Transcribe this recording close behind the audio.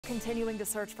Continuing to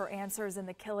search for answers in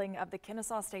the killing of the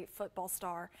Kennesaw State football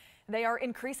star. They are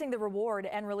increasing the reward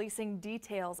and releasing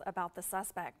details about the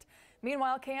suspect.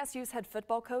 Meanwhile, KSU's head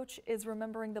football coach is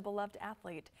remembering the beloved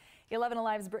athlete. 11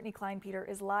 Alive's Brittany Kleinpeter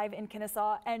is live in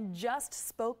Kennesaw and just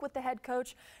spoke with the head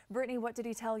coach. Brittany, what did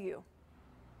he tell you?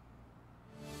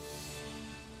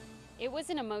 It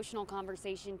was an emotional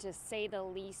conversation, to say the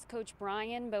least. Coach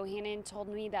Brian Bohannon told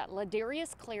me that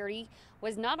Ladarius Clarity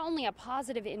was not only a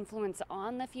positive influence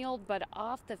on the field, but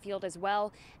off the field as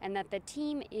well, and that the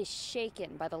team is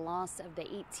shaken by the loss of the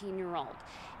 18-year-old.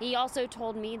 He also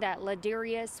told me that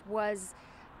Ladarius was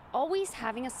always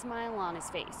having a smile on his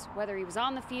face, whether he was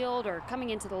on the field or coming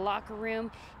into the locker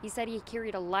room. He said he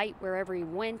carried a light wherever he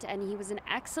went, and he was an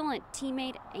excellent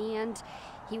teammate, and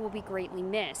he will be greatly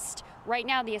missed. Right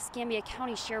now, the Escambia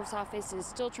County Sheriff's Office is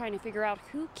still trying to figure out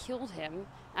who killed him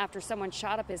after someone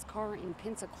shot up his car in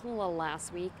Pensacola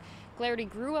last week. Clarity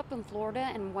grew up in Florida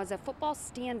and was a football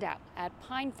standout at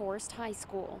Pine Forest High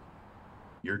School.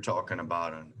 You're talking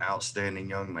about an outstanding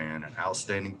young man, an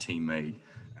outstanding teammate,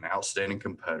 an outstanding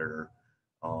competitor,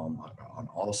 an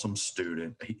awesome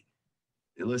student.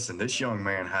 Listen, this young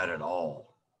man had it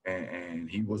all, and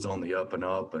he was on the up and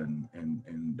up, and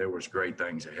there was great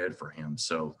things ahead for him.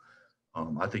 So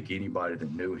I think anybody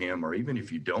that knew him, or even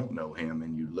if you don't know him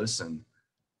and you listen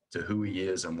to who he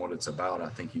is and what it's about, I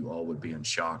think you all would be in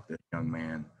shock that a young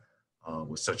man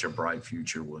with such a bright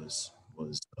future was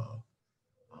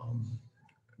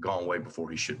gone way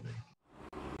before he should be.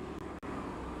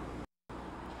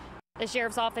 The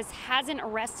sheriff's office hasn't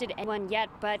arrested anyone yet,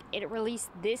 but it released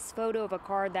this photo of a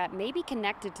car that may be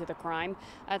connected to the crime.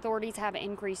 Authorities have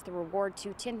increased the reward to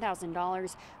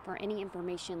 $10,000 for any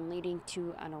information leading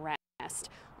to an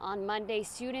arrest. On Monday,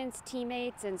 students,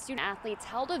 teammates, and student athletes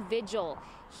held a vigil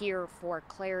here for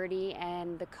Clarity,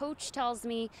 and the coach tells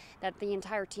me that the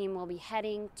entire team will be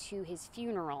heading to his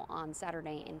funeral on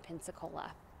Saturday in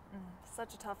Pensacola.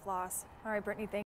 Such a tough loss. All right, Brittany, thank you.